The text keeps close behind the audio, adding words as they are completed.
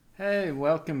Hey,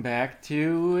 welcome back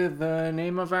to the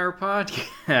name of our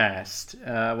podcast,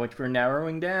 which we're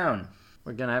narrowing down.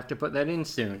 We're going to have to put that in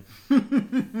soon.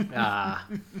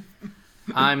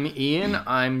 I'm Ian,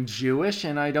 I'm Jewish,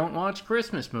 and I don't watch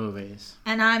Christmas movies.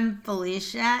 And I'm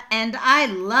Felicia, and I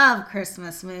love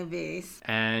Christmas movies.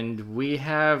 And we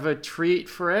have a treat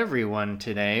for everyone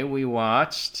today. We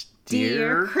watched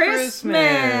Dear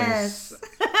Christmas.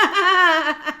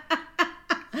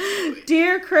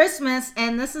 Dear Christmas,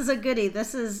 and this is a goodie.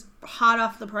 This is hot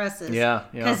off the presses. Yeah.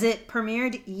 Because it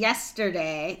premiered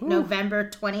yesterday, November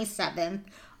 27th,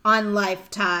 on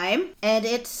Lifetime. And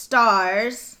it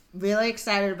stars, really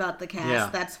excited about the cast. Yeah.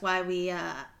 That's why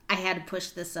I had to push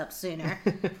this up sooner.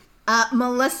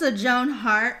 Melissa Joan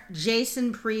Hart,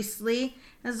 Jason Priestley,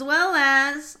 as well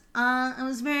as I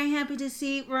was very happy to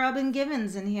see Robin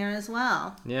Givens in here as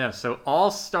well. Yeah, so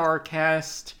all-star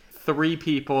cast, 3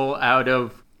 people out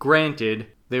of, granted,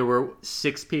 there were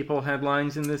 6 people had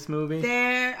lines in this movie.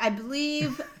 I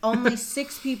believe only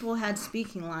 6 people had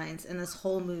speaking lines in this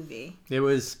whole movie. It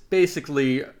was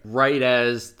basically right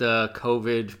as the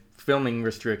COVID filming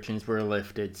restrictions were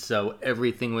lifted, so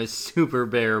everything was super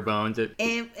bare bones.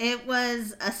 It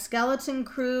was a skeleton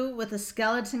crew with a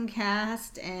skeleton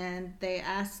cast, and they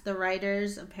asked the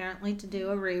writers apparently to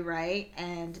do a rewrite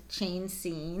and change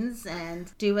scenes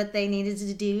and do what they needed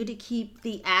to do to keep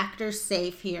the actors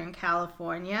safe here in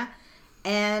California.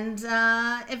 And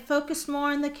it focused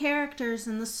more on the characters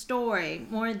and the story,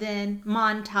 more than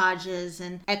montages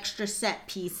and extra set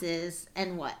pieces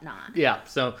and whatnot. Yeah,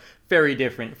 so very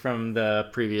different from the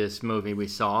previous movie we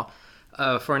saw.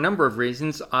 For a number of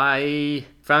reasons, I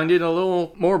found it a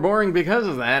little more boring because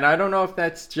of that. I don't know if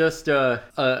that's just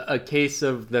a case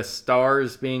of the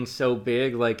stars being so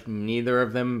big, like neither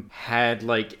of them had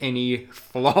like any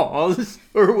flaws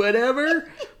or whatever,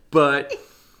 but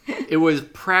it was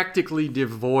practically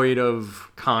devoid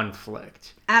of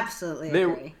conflict. Absolutely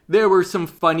agree. There were some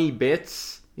funny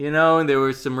bits, and there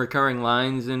were some recurring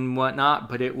lines and whatnot,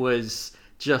 but it was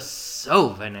just so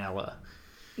vanilla.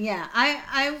 Yeah,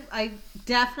 I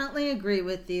definitely agree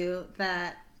with you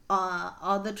that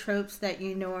all the tropes that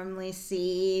you normally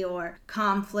see or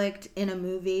conflict in a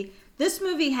movie, this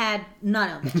movie had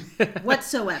none of it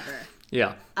whatsoever.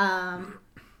 Yeah.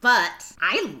 But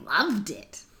I loved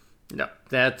it. No,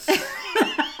 that's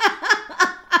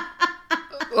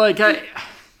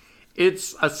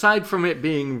it's, aside from it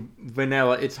being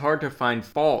vanilla, it's hard to find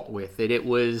fault with it. It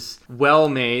was well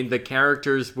made. The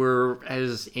characters were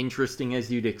as interesting as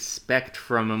you'd expect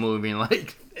from a movie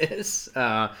like this.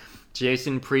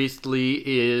 Jason Priestley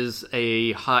is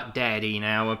a hot daddy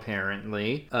now,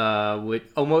 apparently. Which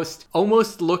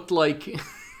almost looked like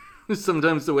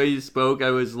sometimes the way he spoke,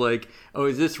 I was like, oh,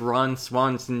 is this Ron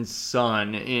Swanson's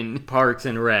son in Parks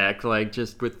and Rec? Like,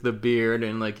 just with the beard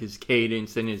and, like, his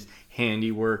cadence and his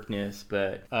handiworkness,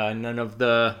 but none of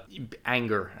the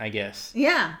anger, I guess.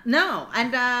 Yeah, no,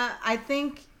 and I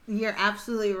think you're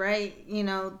absolutely right.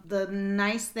 The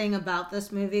nice thing about this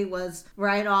movie was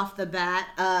right off the bat,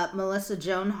 Melissa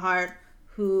Joan Hart,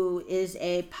 who is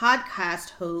a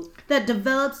podcast host that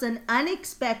develops an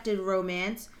unexpected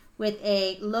romance with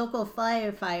a local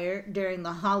firefighter during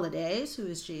the holidays, who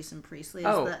is Jason Priestley,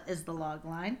 is the log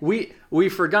line. We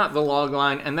forgot the log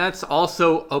line, and that's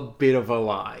also a bit of a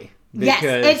lie.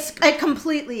 Yes, it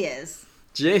completely is.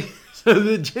 So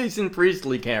the Jason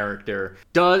Priestley character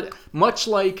does, much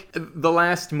like the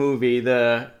last movie,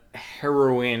 the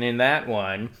heroine in that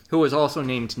one, who was also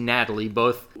named Natalie,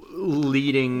 both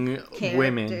leading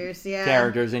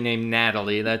characters are named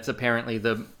Natalie. That's apparently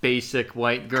the basic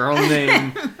white girl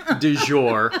name du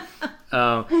jour.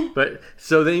 But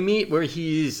so they meet where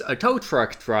he's a tow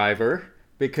truck driver,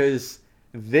 because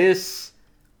this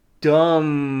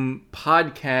dumb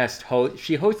podcast host,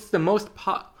 she hosts the most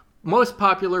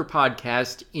popular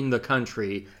podcast in the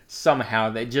country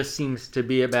somehow, that just seems to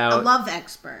be about a love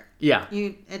expert. Yeah.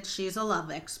 She's a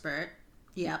love expert.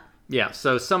 Yep. Yeah,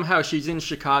 so somehow she's in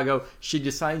Chicago. She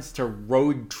decides to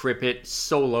road trip it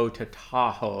solo to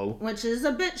Tahoe. Which is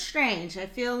a bit strange. I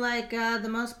feel like the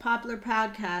most popular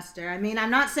podcaster. I mean,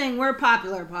 I'm not saying we're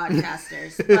popular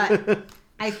podcasters, but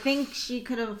I think she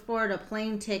could have afforded a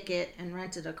plane ticket and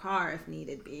rented a car if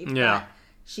needed be. Yeah. But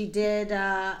she did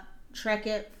trek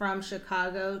it from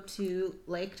Chicago to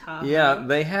Lake Tahoe. Yeah,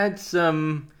 they had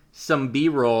some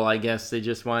B-roll, I guess they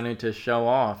just wanted to show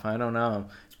off. I don't know.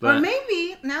 But, or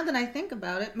maybe, now that I think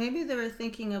about it, maybe they were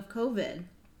thinking of COVID.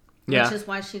 Yeah. Which is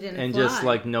why she didn't and fly. Just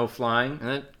like no flying.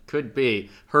 That could be.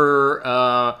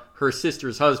 Her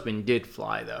sister's husband did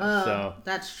fly though. Oh, so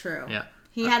that's true. Yeah.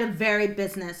 He had a very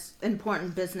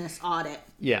important business audit.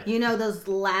 Yeah. You know those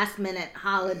last minute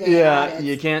holiday Yeah, audits.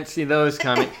 you can't see those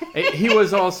coming. He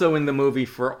was also in the movie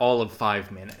for all of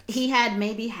 5 minutes. He had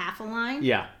maybe half a line.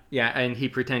 Yeah, and he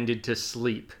pretended to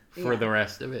sleep for the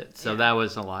rest of it. So that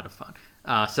was a lot of fun.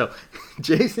 So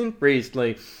Jason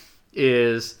Priestley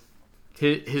is,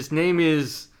 his name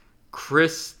is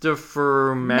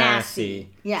Christopher Massey.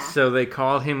 Yeah. So they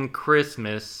call him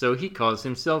Christmas, so he calls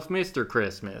himself Mr.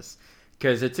 Christmas.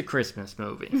 Because it's a Christmas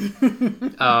movie.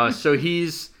 So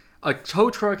he's a tow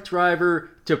truck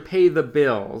driver to pay the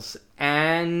bills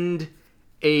and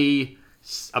a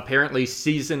apparently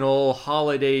seasonal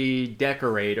holiday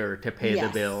decorator to pay the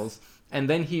bills. And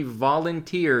then he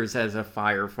volunteers as a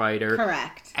firefighter.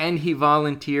 Correct. And he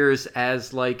volunteers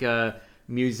as like a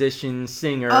musician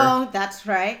singer. Oh, that's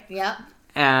right. Yep.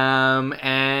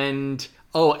 And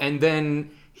then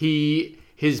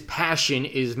his passion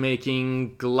is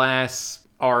making glass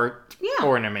art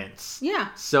ornaments. Yeah.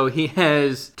 So he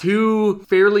has 2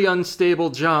 fairly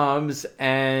unstable jobs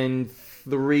and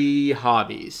 3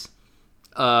 hobbies.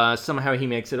 Somehow he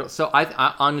makes it. So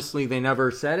I honestly, they never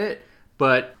said it.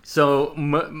 But so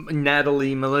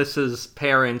Melissa's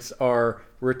parents are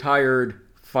retired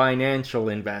financial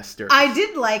investors. I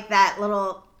did like that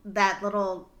little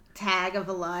tag of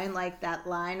a line, like that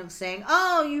line of saying,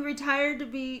 oh, you retired to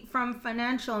be from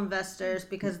financial investors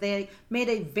because they made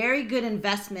a very good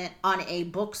investment on a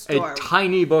bookstore. A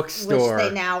tiny bookstore. Which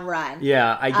they now run.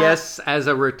 Yeah, I guess as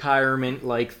a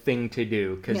retirement-like thing to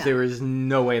do, because there is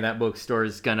no way that bookstore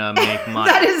is going to make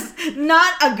money. That is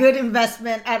not a good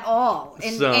investment at all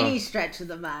in any stretch of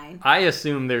the mind. I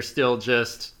assume they're still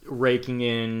just raking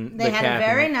in They had a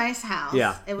very nice house.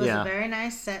 Yeah. It was a very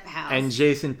nice set house. And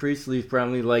Jason Priestley's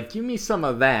probably like, give me some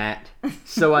of that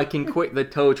so I can quit the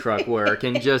tow truck work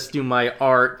and just do my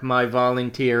art, my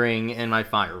volunteering, and my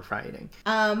firefighting.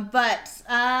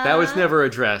 That was never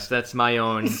addressed. That's my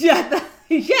own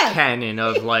canon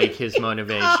of like his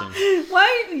motivation.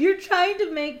 Why you're trying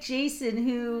to make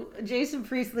Jason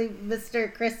Priestley,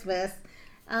 Mr. Christmas,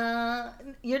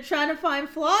 you're trying to find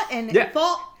fault in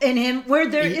him where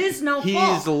there is no fault.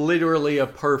 He's literally a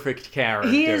perfect character.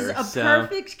 He is a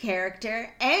perfect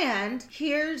character, and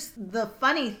here's the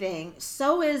funny thing: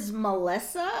 so is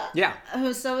Melissa. Yeah.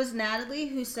 So is Natalie,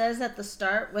 who says at the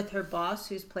start with her boss,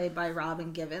 who's played by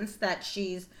Robin Givens, that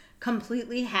she's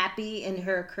completely happy in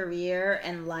her career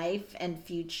and life and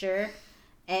future,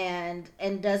 and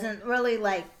doesn't really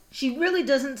she really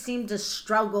doesn't seem to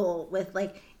struggle with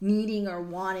needing or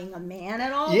wanting a man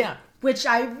at all. Yeah. Which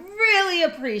I really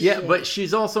appreciate. Yeah, but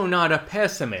she's also not a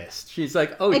pessimist. She's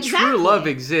like, Exactly. True love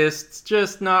exists,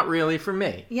 just not really for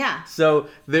me. Yeah. So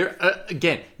there,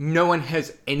 again, no one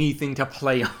has anything to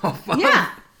play off of.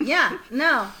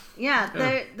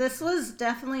 This was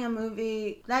definitely a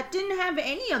movie that didn't have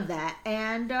any of that,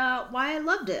 and why I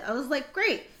loved it. I was like,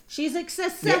 great. She's a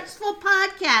successful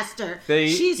podcaster.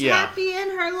 She's happy in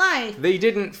her life. They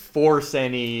didn't force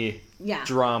any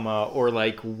drama or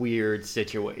weird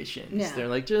situations. Yeah. They're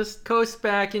like, just coast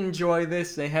back, enjoy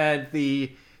this. They had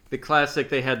the classic,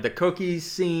 they had the cookies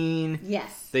scene.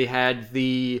 Yes. They had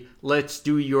the let's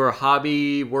do your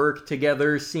hobby work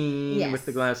together scene with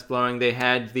the glass blowing. They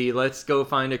had the let's go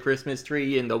find a Christmas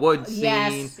tree in the woods scene.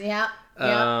 Yes, yeah.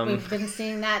 We've been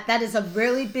seeing that. That is a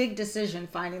really big decision,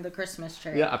 finding the Christmas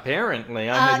tree. Yeah,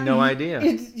 apparently. I had no idea.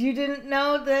 You didn't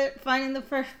know that finding the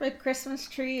perfect Christmas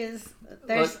tree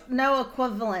there's no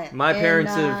equivalent. My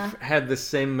parents have had the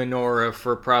same menorah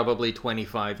for probably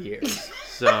 25 years.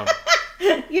 So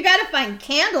you got to find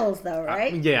candles, though,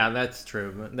 right? Yeah, that's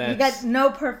true. But you got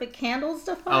no perfect candles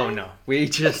to find? Oh, no. We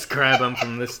just grab them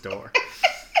from the store.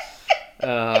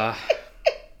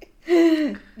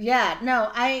 Yeah,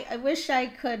 no, I wish I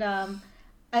could,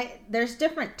 there's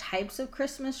different types of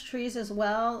Christmas trees as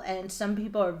well, and some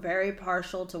people are very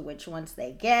partial to which ones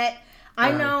they get.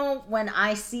 I know when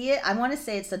I see it, I want to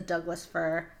say it's a Douglas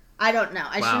fir. I don't know.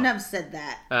 I shouldn't have said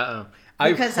that. Uh-oh.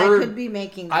 Because I could be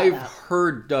making that I've up.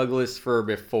 heard Douglas fir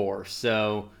before,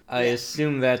 so I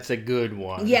assume that's a good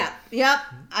one. Yeah, yep.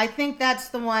 I think that's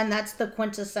the one. That's the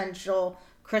quintessential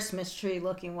Christmas tree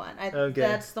looking one.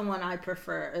 That's the one I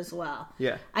prefer as well.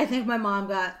 Yeah. I think my mom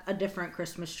got a different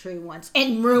Christmas tree once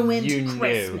and ruined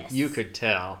Christmas. You could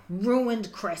tell.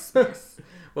 Ruined Christmas.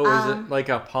 What was it? Like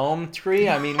a palm tree?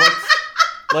 I mean,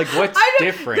 what's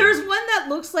different? There's one that that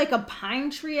looks like a pine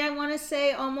tree, I want to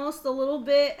say, almost a little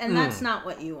bit, and that's not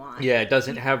what you want. Yeah, it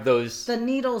doesn't have those... The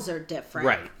needles are different.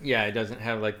 Right. Yeah, it doesn't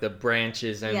have like the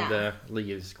branches and the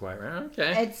leaves quite right.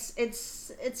 Okay.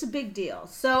 It's a big deal.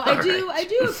 So I do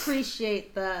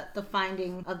appreciate the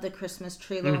finding of the Christmas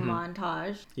tree little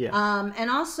montage. Yeah. And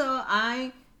also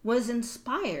I was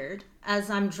inspired, as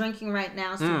I'm drinking right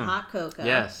now some hot cocoa.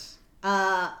 Yes.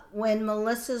 When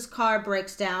Melissa's car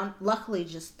breaks down, luckily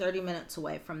just 30 minutes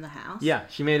away from the house. Yeah,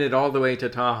 she made it all the way to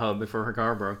Tahoe before her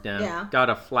car broke down. Yeah. Got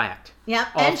a flat. Yep.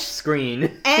 Off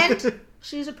screen. And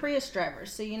she's a Prius driver,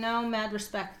 so mad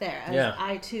respect there. As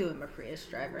I too am a Prius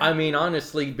driver. I mean,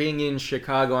 honestly, being in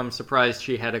Chicago, I'm surprised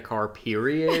she had a car,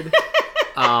 period.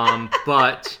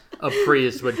 But a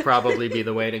Prius would probably be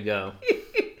the way to go.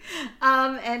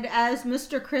 And as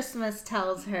Mr. Christmas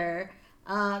tells her,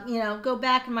 go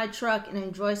back in my truck and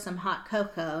enjoy some hot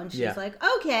cocoa. And she's like,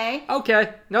 okay.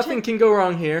 Okay, nothing can go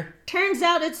wrong here. Turns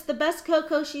out it's the best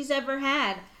cocoa she's ever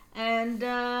had. And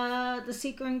the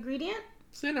secret ingredient?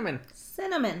 Cinnamon.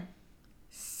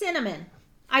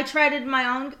 I tried it in my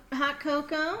own hot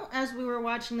cocoa as we were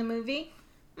watching the movie.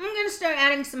 I'm going to start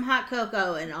adding some hot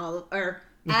cocoa or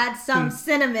add some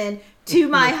cinnamon to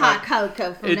my hot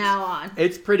cocoa from now on.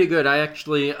 It's pretty good. I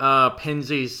actually,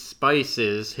 Penzeys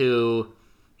Spices, who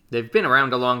they've been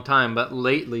around a long time, but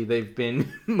lately they've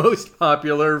been most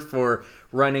popular for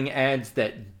running ads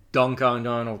that dunk on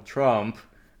Donald Trump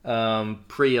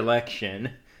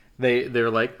pre-election. They're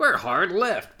like, we're hard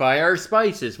left, buy our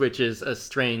spices, which is a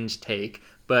strange take.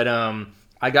 But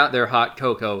I got their hot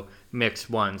cocoa mix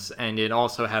once, and it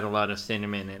also had a lot of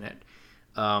cinnamon in it.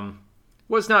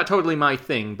 Was not totally my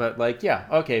thing, but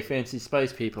fancy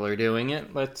spice people are doing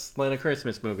it. Let's let a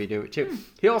Christmas movie do it too.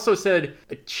 He also said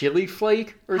a chili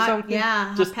flake or something.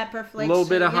 Yeah, just pepper flakes. A little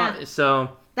bit of hot.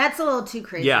 So that's a little too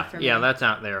crazy for me. Yeah, that's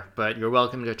out there, but you're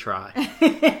welcome to try.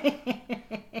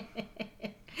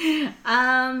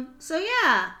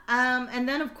 And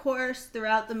then of course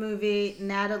throughout the movie,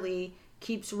 Natalie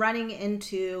keeps running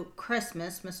into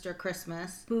Christmas, Mr.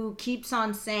 Christmas, who keeps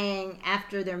on saying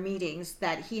after their meetings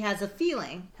that he has a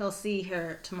feeling he'll see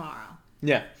her tomorrow.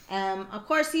 Yeah. Of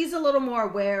course, he's a little more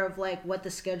aware of what the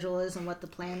schedule is and what the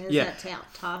plan is at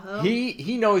Tahoe.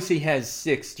 He knows he has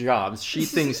 6 jobs. She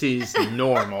thinks he's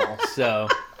normal, so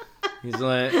he's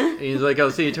like,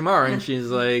 I'll see you tomorrow, and she's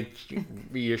like,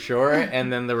 you sure?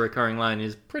 And then the recurring line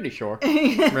is pretty sure,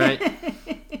 right?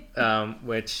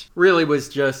 Which really was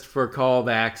just for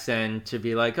callbacks and to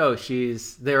be like,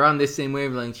 they're on the same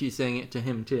wavelength. She's saying it to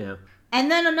him too. And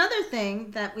then another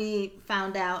thing that we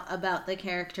found out about the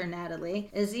character Natalie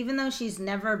is even though she's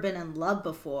never been in love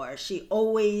before, she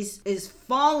always is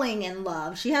falling in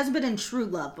love. She hasn't been in true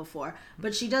love before,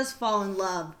 but she does fall in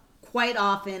love quite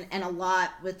often and a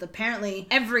lot with apparently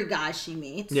every guy she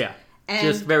meets. Yeah, and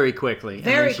just very quickly.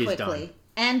 Very quickly.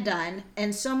 And done.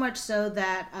 And so much so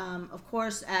that, of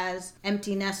course, as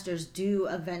empty nesters do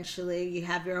eventually, you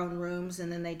have your own rooms and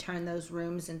then they turn those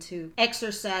rooms into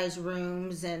exercise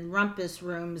rooms and rumpus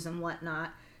rooms and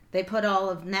whatnot. They put all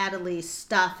of Natalie's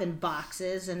stuff in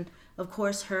boxes and, of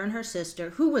course, her and her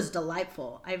sister, who was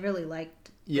delightful. I really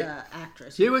liked the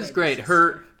actress. She was great.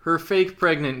 Her fake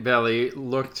pregnant belly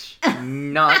looked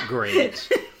not great.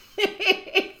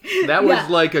 That was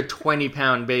like a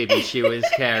 20-pound baby she was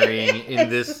carrying in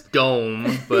this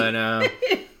dome, but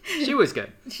she was good.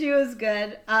 She was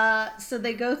good. So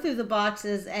they go through the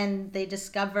boxes and they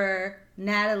discover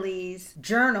Natalie's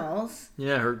journals.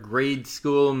 Yeah, her grade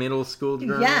school, middle school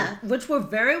journals. Yeah, which were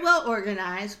very well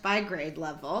organized by grade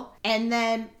level. And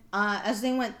then as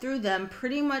they went through them,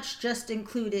 pretty much just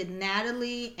included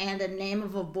Natalie and a name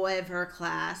of a boy of her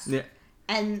class. Yeah.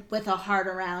 And with a heart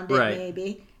around it,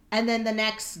 maybe. And then the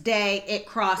next day, it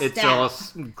crossed out. It's all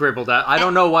scribbled out. I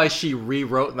don't know why she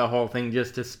rewrote the whole thing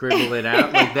just to scribble it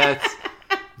out. Like, that's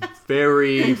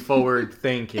very forward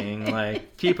thinking.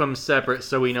 Like, keep them separate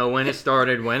so we know when it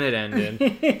started, when it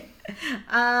ended.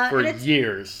 For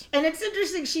years. And it's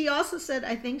interesting. She also said,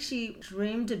 I think she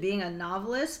dreamed of being a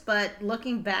novelist, but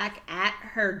looking back at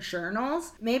her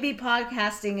journals, maybe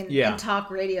podcasting and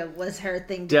talk radio was her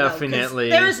thing to Definitely.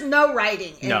 There is no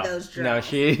writing in those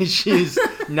journals. No, she's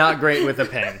not great with a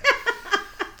pen.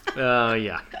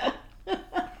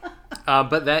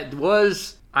 But that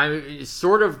was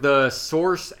sort of the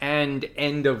source and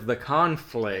end of the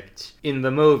conflict in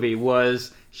the movie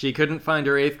was she couldn't find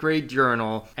her 8th grade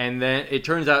journal, and then it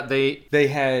turns out they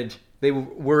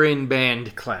were in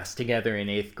band class together in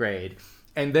 8th grade,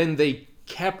 and then they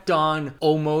kept on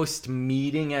almost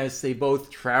meeting as they both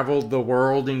traveled the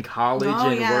world in college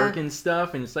and work and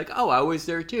stuff. And it's like, oh, I was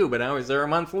there too, but I was there a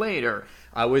month later.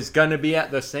 I was gonna be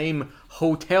at the same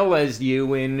hotel as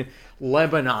you in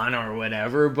Lebanon or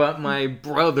whatever, but my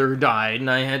brother died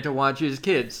and I had to watch his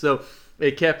kids. So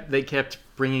they kept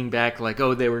bringing back like,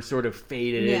 oh, they were sort of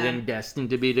fated and destined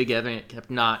to be together, and it kept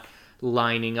not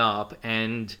lining up.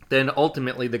 And then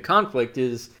ultimately the conflict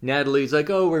is Natalie's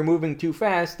like, oh, we're moving too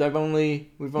fast. We've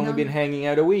only been hanging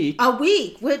out a week,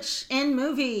 which in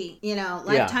movie,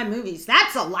 Lifetime movies,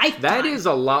 that's a lifetime. That is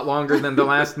a lot longer than the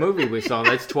last movie we saw.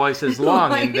 That's twice as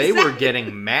long. And they were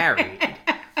getting married.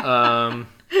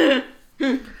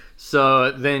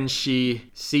 So then she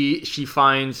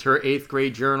finds her 8th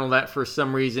grade journal that for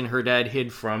some reason her dad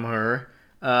hid from her.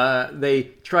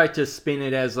 They try to spin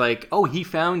it as like, oh, he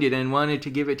found it and wanted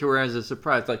to give it to her as a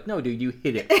surprise. Like, no, dude, you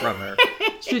hid it from her.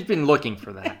 She's been looking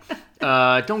for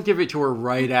that. Don't give it to her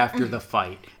right after the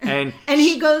fight. And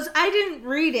he goes, I didn't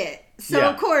read it. So,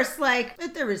 of course, like,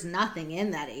 if there was nothing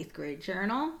in that 8th grade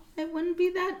journal, it wouldn't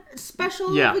be that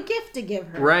special of a gift to give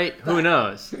her. Right? But who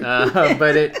knows?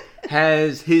 But it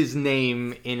has his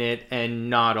name in it and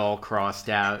not all crossed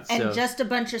out. And just a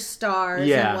bunch of stars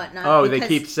and whatnot. Oh, they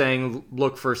keep saying,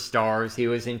 look for stars. He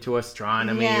was into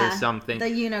astronomy or something. The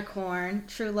unicorn.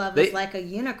 True love is like a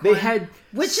unicorn.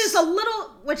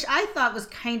 Which I thought was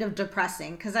kind of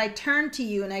depressing, because I turned to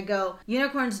you and I go,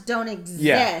 unicorns don't exist.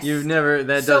 Yeah, you've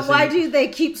never, So why do they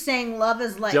keep saying true love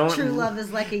is like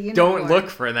a unicorn? Don't look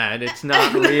for that. It's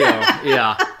not real.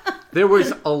 Yeah. There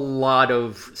was a lot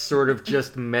of sort of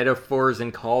just metaphors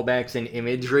and callbacks and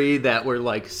imagery that were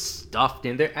like stuffed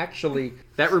in there. Actually,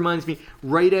 that reminds me,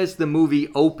 right as the movie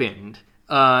opened,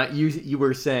 you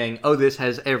were saying, oh, this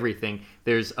has everything.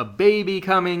 There's a baby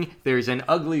coming. There's an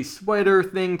ugly sweater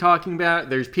thing talking about.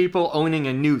 There's people owning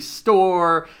a new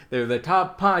store. They're the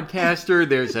top podcaster.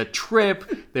 There's a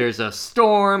trip. There's a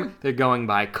storm. They're going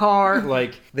by car.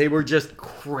 Like, they were just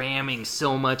cramming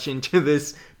so much into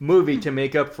this movie to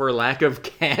make up for lack of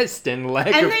cast and lack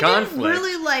of conflict. And they didn't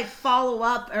really, follow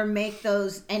up or make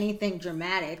those anything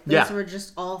dramatic. Those were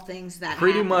just all things that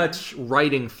pretty happened. Much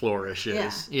writing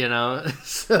flourishes,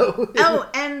 So... Oh,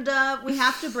 and we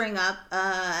have to bring up,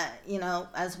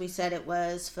 as we said, it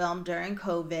was filmed during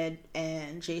COVID,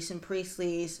 and Jason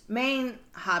Priestley's main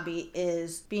hobby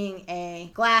is being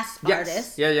a glass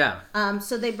artist. Yeah.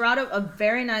 So they brought up a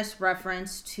very nice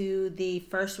reference to the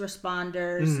first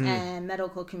responders and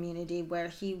medical community, where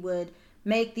he would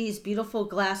make these beautiful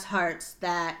glass hearts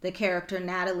that the character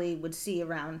Natalie would see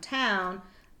around town,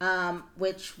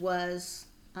 which was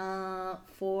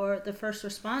for the first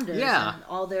responders and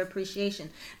all their appreciation.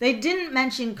 They didn't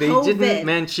mention COVID. They didn't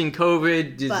mention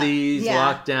COVID, disease,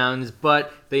 lockdowns,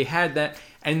 but they had that.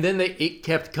 And then it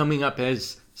kept coming up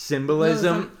as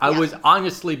symbolism. I was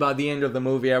honestly, by the end of the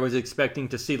movie, I was expecting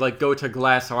to see go to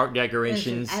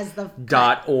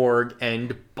glassartdecorations.org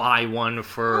and buy one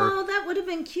for... Oh, that would have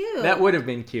been cute. That would have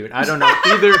been cute. I don't know.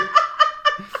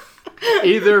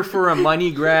 Either for a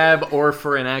money grab or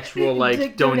for an actual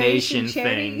donation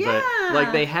thing. Yeah.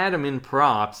 But they had them in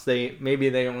props. Maybe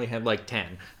they only had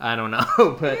 10. I don't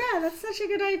know. But yeah, that's such a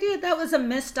good idea. That was a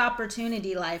missed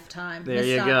opportunity lifetime. There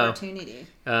you go. Opportunity.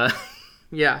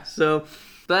 Yeah, so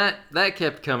that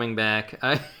kept coming back.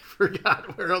 I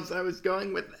forgot where else I was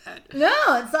going with that.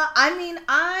 No, it's not. I mean,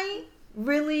 I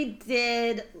really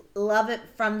did love it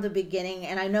from the beginning,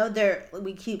 and I know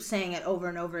we keep saying it over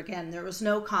and over again, there was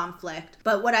no conflict,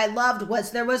 but what I loved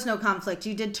was there was no conflict.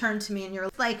 You did turn to me and you're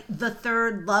like, the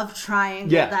third love triangle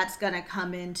that's gonna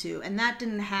come into, and that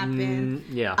didn't happen.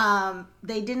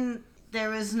 There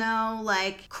was no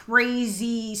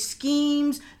crazy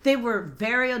schemes. They were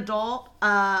very adult.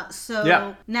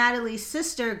 Natalie's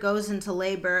sister goes into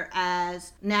labor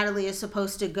as Natalie is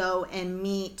supposed to go and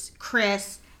meet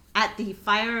Chris at the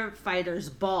firefighters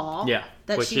ball. Yeah,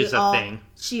 which is a thing.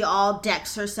 She all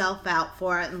decks herself out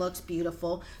for it and looks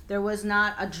beautiful. There was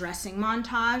not a dressing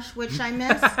montage, which I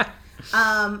missed.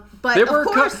 But there were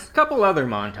a couple other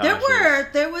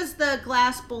montages. There was the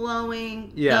glass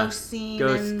blowing ghost scene,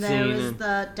 and there was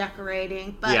the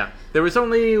decorating. But there was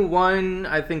only one,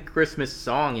 I think, Christmas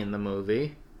song in the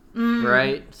movie,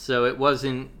 right? So it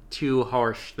wasn't too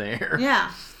harsh there. Yeah,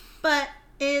 but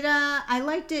I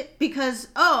liked it because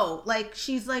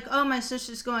she's like, oh, my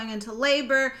sister's going into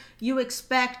labor. You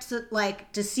expect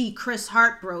to see Chris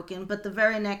heartbroken, but the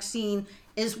very next scene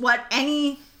is what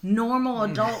any normal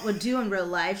adult would do in real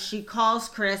life. She calls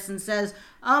Chris and says,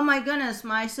 oh my goodness,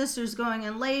 my sister's going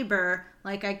in labor.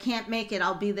 Like, I can't make it.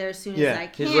 I'll be there as soon as I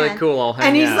can. He's like, cool, I'll hang out.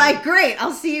 And he's like, great,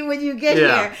 I'll see you when you get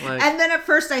here. Like, and then at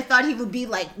first I thought he would be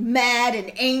like mad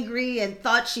and angry and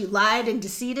thought she lied and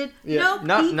deceived. Nope.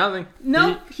 Nothing.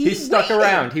 Nope. He stuck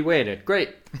around. He waited.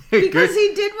 Great. Because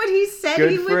he did what he said he would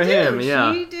do. Good for him,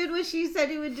 yeah. She did what she said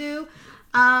he would do.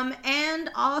 And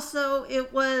also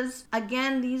it was,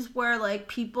 again, these were like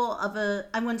people of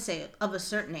I wouldn't say of a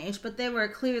certain age, but they were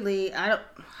clearly,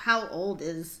 how old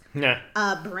is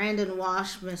Brandon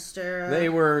Walsh, Mr. They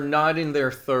were not in their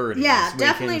 30s. Yeah,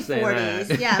 definitely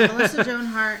 40s. Yeah, Melissa Joan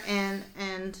Hart and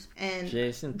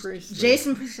Jason Priestley.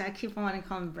 Jason Priestley, I keep wanting to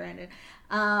call him Brandon.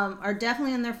 Are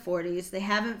definitely in their 40s. They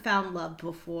haven't found love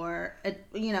before.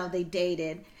 They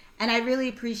dated. And I really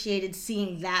appreciated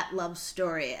seeing that love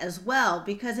story as well,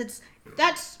 because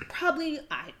that's probably,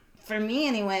 for me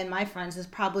anyway, and my friends, is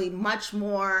probably much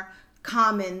more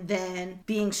common than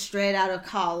being straight out of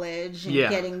college and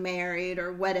getting married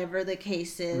or whatever the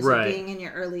case is, or being in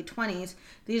your early 20s.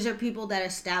 These are people that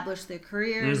establish their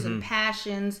careers and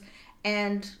passions.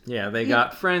 And they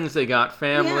got friends, they got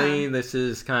family. This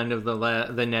is kind of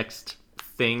the next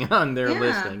thing on their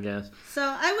list, I guess. So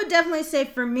I would definitely say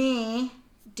for me,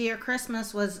 Dear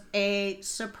Christmas was a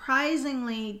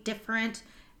surprisingly different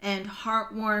and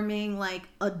heartwarming, like,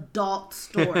 adult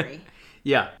story.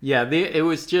 It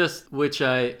was just, which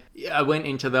I went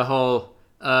into the whole,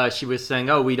 she was saying,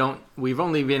 oh, we've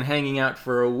only been hanging out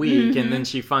for a week, and then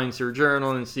she finds her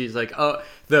journal and she's like, oh,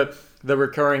 the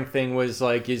recurring thing was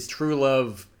like, is true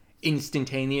love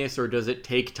instantaneous, or does it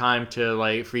take time to,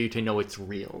 like, for you to know it's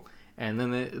real? And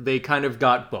then they kind of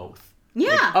got both.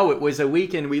 Yeah. Like, oh, it was a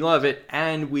week and we love it,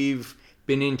 and we've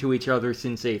been into each other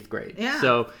since 8th grade. Yeah.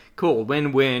 So, cool.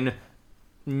 Win-win.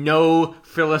 No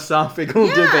philosophical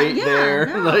debate there.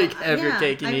 No, like, have your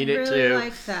cake and eat it too. I really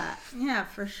like that. Yeah,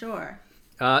 for sure.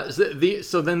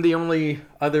 So then the only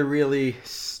other really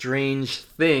strange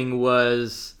thing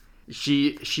was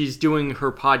she's doing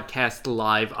her podcast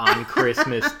live on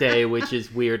Christmas Day, which is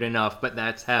weird enough, but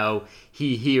that's how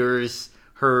he hears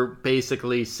her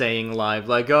basically saying live,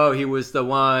 like, oh, he was the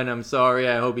one, I'm sorry,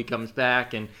 I hope he comes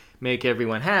back and make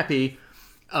everyone happy.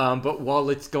 But while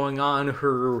it's going on,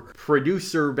 her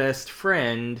producer best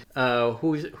friend,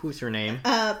 who's her name?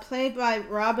 Played by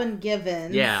Robin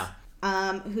Givens. Yeah.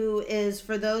 Who is,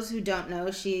 for those who don't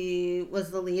know, she was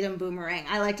the lead in Boomerang.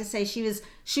 I like to say she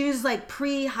was like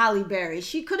pre-Halle Berry.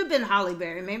 She could have been Halle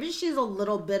Berry. Maybe she's a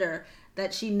little bitter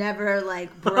that she never,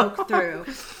 like, broke through.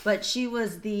 But she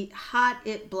was the hot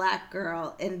it black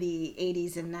girl in the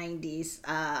 80s and 90s.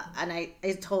 And I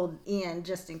told Ian,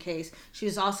 just in case, she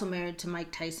was also married to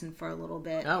Mike Tyson for a little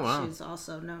bit. Oh, wow. She's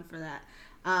also known for that.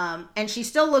 And she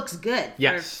still looks good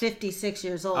for 56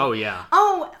 years old. Oh, yeah.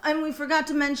 Oh, and we forgot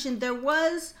to mention, there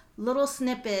was little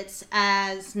snippets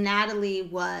as Natalie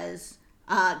was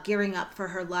gearing up for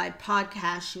her live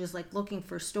podcast. She was, like, looking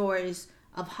for stories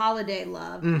of holiday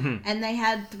love, and they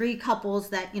had 3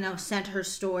 couples that sent her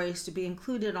stories to be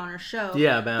included on her show.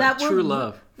 Yeah, about true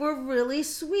love. Were really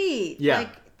sweet. Yeah,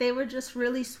 like they were just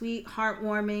really sweet,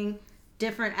 heartwarming,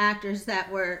 different actors that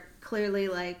were clearly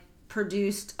like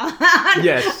produced on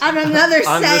another set.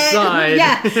 On the side.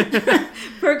 Yeah,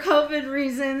 for COVID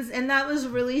reasons, and that was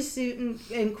really cute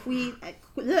and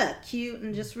cute,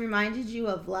 and just reminded you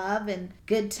of love and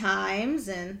good times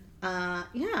and.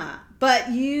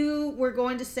 But you were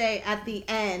going to say at the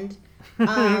end.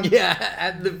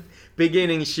 At the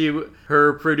beginning,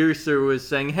 her producer was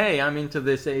saying, "Hey, I'm into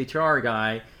this HR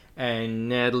guy," and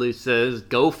Natalie says,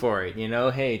 "Go for it,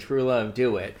 hey, true love,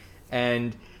 do it."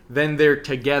 And then they're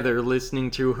together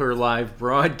listening to her live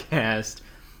broadcast,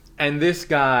 and this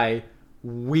guy,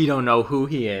 we don't know who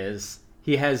he is.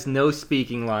 He has no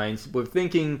speaking lines. We're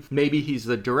thinking maybe he's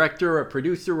the director, a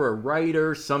producer, a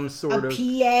writer, some sort of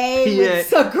PA with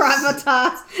some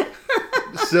gravitas.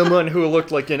 Someone who looked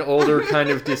like an older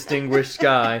kind of distinguished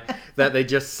guy that they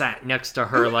just sat next to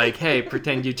her like, hey,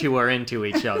 pretend you two are into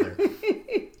each other.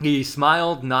 He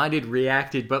smiled, nodded,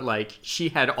 reacted, but like she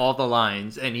had all the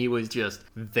lines and he was just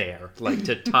there, like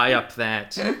to tie up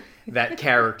that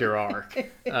character arc.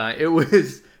 It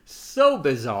was so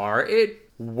bizarre. It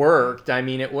worked. I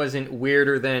mean, it wasn't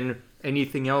weirder than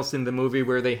anything else in the movie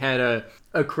where they had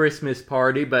a Christmas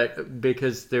party, but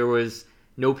because there was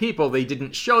no people, they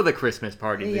didn't show the Christmas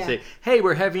party. They say, hey,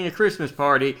 we're having a Christmas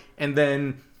party, and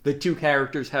then the 2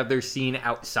 characters have their scene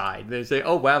outside. They say,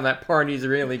 oh, wow, that party's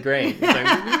really great. It's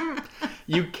like,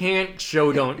 you can't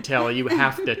show, don't tell. You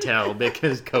have to tell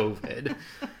because COVID.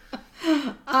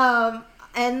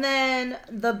 And then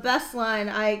the best line,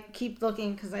 I keep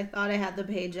looking because I thought I had the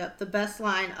page up. The best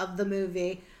line of the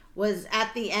movie was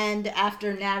at the end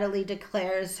after Natalie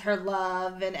declares her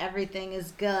love and everything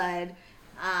is good.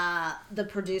 The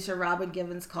producer Robin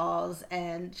Givens calls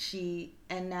and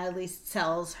Natalie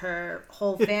tells her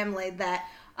whole family that,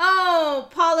 oh,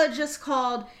 Paula just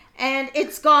called and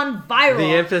it's gone viral.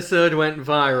 The episode went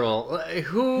viral.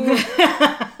 Who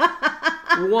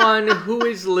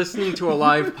is listening to a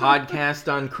live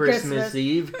podcast on Christmas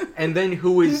Eve, and then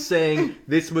who is saying,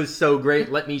 this was so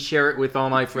great, let me share it with all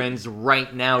my friends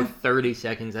right now, 30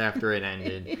 seconds after it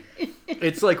ended.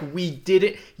 It's like, we did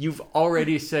it. You've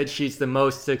already said she's the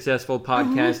most successful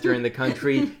podcaster in the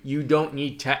country. You don't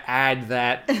need to add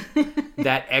that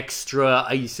extra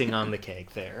icing on the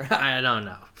cake there. I don't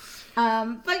know.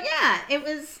 But yeah, it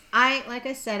was, like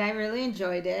I said, I really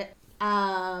enjoyed it.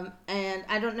 And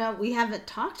I don't know, we haven't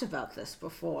talked about this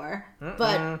before,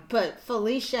 but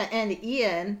Felicia and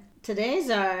Ian, today's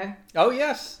our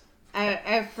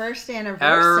first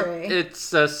anniversary.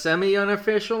 It's a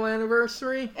semi-unofficial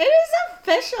anniversary? It is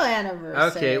official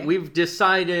anniversary. Okay, we've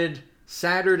decided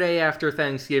Saturday after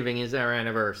Thanksgiving is our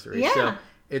anniversary. Yeah. So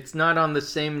it's not on the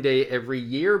same day every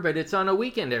year, but it's on a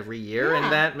weekend every year, and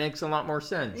that makes a lot more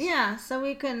sense. Yeah, so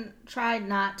we can try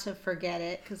not to forget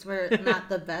it, because we're not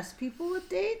the best people with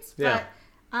dates. Yeah.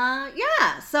 But,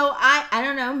 so I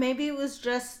don't know, maybe it was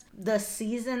just the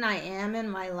season I am in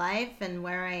my life and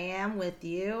where I am with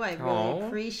you. I really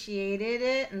appreciated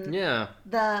it. And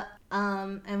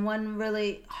and one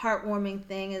really heartwarming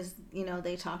thing is,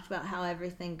 they talked about how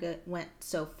everything went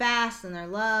so fast in their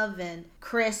love. And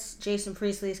Chris, Jason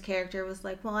Priestley's character, was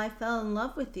like, well, I fell in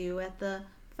love with you at the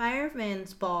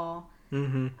fireman's ball.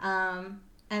 Mm-hmm.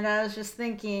 And I was just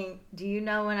thinking, do you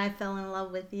know when I fell in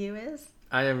love with you is?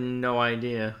 I have no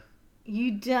idea.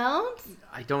 You don't?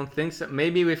 I don't think so.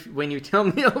 Maybe when you tell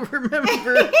me, I'll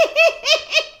remember.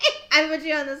 I put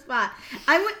you on the spot.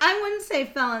 I wouldn't say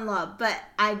fell in love, but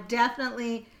I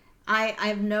definitely, I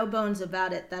have no bones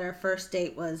about it that our first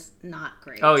date was not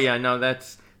great. Oh yeah, no,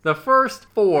 the first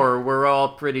 4 were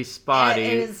all pretty spotty.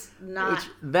 It is not.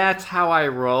 That's how I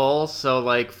roll, so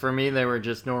like for me they were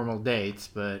just normal dates,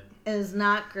 but it was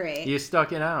not great. You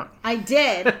stuck it out. I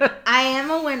did. I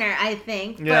am a winner, I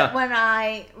think. Yeah. But when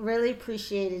I really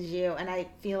appreciated you, and I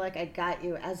feel like I got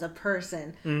you as a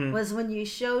person, was when you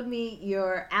showed me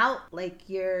your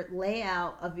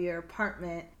layout of your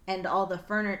apartment and all the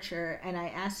furniture, and I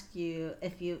asked you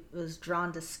if it was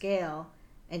drawn to scale,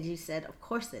 and you said, of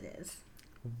course it is.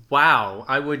 Wow,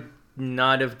 I would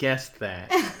not have guessed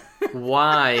that.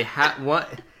 Why?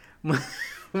 What?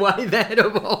 Why that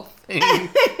of all things?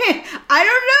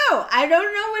 I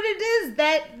don't know what it is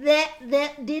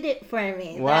that did it for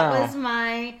me. Wow. That was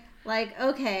my,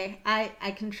 okay,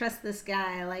 I can trust this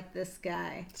guy. I like this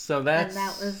guy. So that's...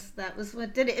 And that was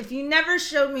what did it. If you never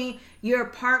showed me your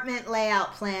apartment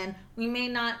layout plan, we may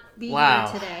not be here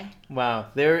today. Wow.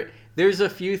 There's a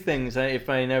few things if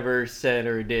I never said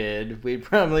or did, we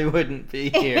probably wouldn't be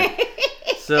here.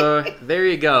 So there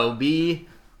you go. Be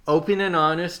open and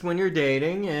honest when you're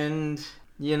dating, and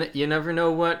you never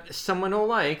know what someone will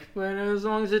like, but as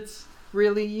long as it's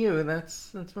really you,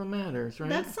 that's what matters, right?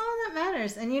 That's all that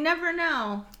matters, and you never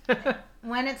know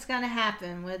when it's gonna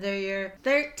happen. Whether you're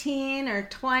 13 or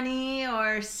 20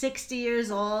 or 60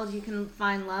 years old, you can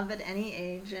find love at any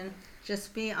age, and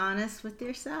just be honest with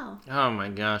yourself. Oh my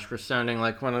gosh, we're sounding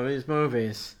like one of these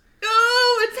movies.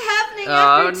 Oh, it's happening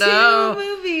after 2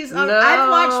 movies. No. I've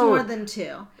watched more than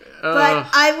 2. But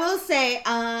I will say,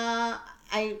 as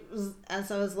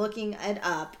I was looking it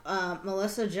up,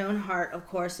 Melissa Joan Hart, of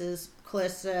course, is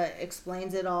Calista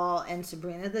Explains It All and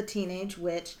Sabrina the Teenage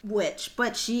Witch.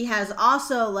 But she has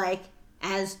also,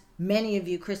 as many of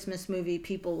you Christmas movie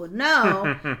people would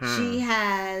know, she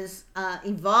has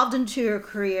evolved into her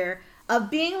career of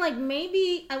being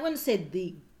maybe, I wouldn't say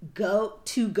the go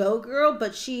girl,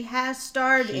 but she has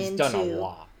starred She's done a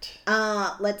lot.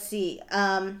 Let's see.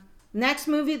 Next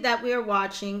movie that we are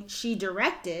watching, she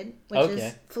directed, which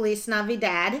is Feliz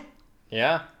Navidad.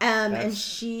 Yeah. And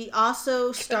she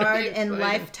also starred in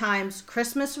Lifetime's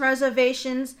Christmas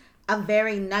Reservations, A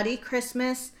Very Nutty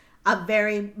Christmas, A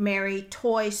Very Merry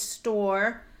Toy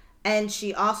Store, and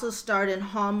she also starred in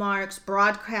Hallmark's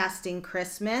Broadcasting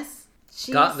Christmas.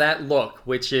 She's got that look,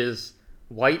 which is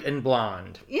white and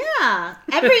blonde. Yeah.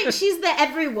 She's the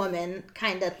every woman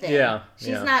kind of thing. Yeah.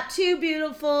 She's not too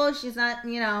beautiful. She's not,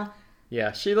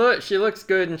 Yeah, she looks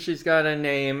good, and she's got a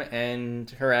name, and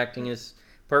her acting is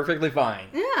perfectly fine.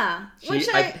 Yeah.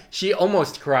 She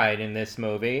almost cried in this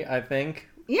movie, I think.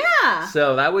 Yeah.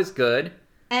 So that was good.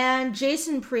 And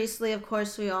Jason Priestley, of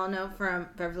course, we all know from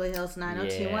Beverly Hills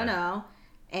 90210. Yeah.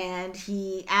 And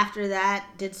he, after that,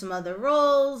 did some other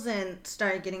roles and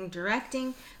started getting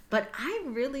directing. But I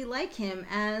really like him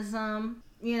as,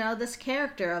 this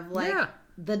character of, like, Yeah.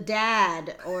 the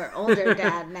dad or older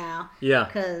dad now. Yeah.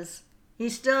 Because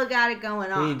he's still got it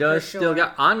going on. He does for sure. still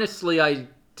got... Honestly, I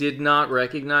did not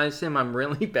recognize him. I'm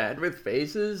really bad with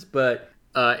faces, but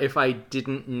if I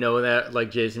didn't know that,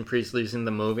 like, Jason Priestley's in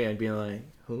the movie, I'd be like,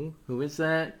 who? Who is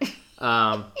that?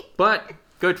 But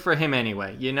good for him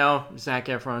anyway. You know, Zac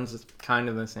Efron's kind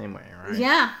of the same way, right?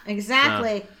 Yeah,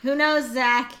 exactly. Who knows,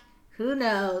 Zach? Who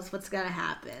knows what's going to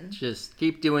happen? Just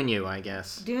keep doing you, I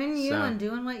guess. Doing you and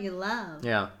doing what you love.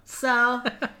 Yeah. So,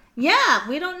 yeah,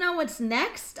 we don't know what's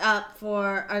next up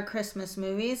for our Christmas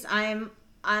movies. I'm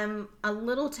a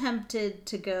little tempted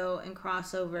to go and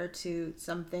cross over to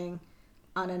something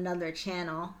on another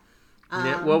channel.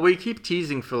 Yeah, well, we keep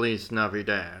teasing Feliz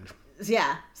Navidad.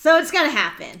 Yeah, so it's going to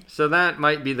happen. So that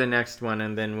might be the next one,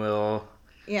 and then we'll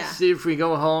see if we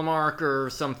go Hallmark or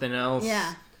something else.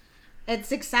 Yeah.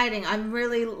 It's exciting. I'm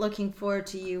really looking forward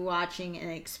to you watching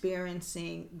and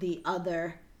experiencing the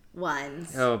other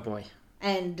ones. Oh, boy.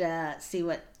 And see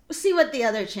what the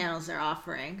other channels are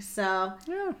offering. So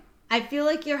yeah. I feel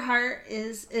like your heart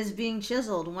is being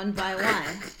chiseled one by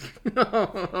one.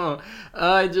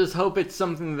 I just hope it's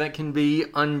something that can be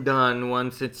undone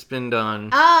once it's been done.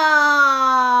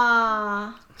 Ah.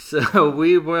 So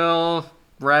we will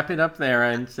wrap it up there,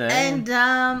 I'd say. And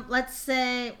let's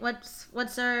say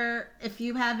what's our, if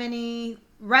you have any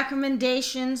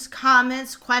recommendations,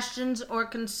 comments, questions, or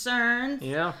concerns.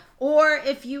 Yeah. Or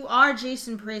if you are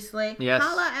Jason Priestley, yes,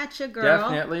 holla at your girl.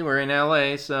 Definitely. We're in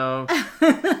LA, so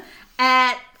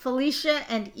at Felicia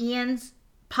and Ian's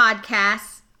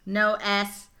podcast, no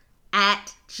S,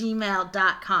 at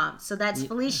gmail.com. So that's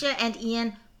Felicia and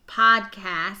Ian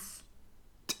podcast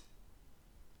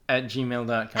at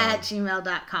gmail.com. At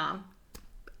gmail.com.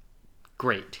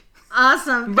 Great.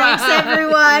 Awesome. Thanks,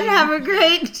 everyone. Have a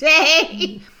great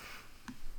day.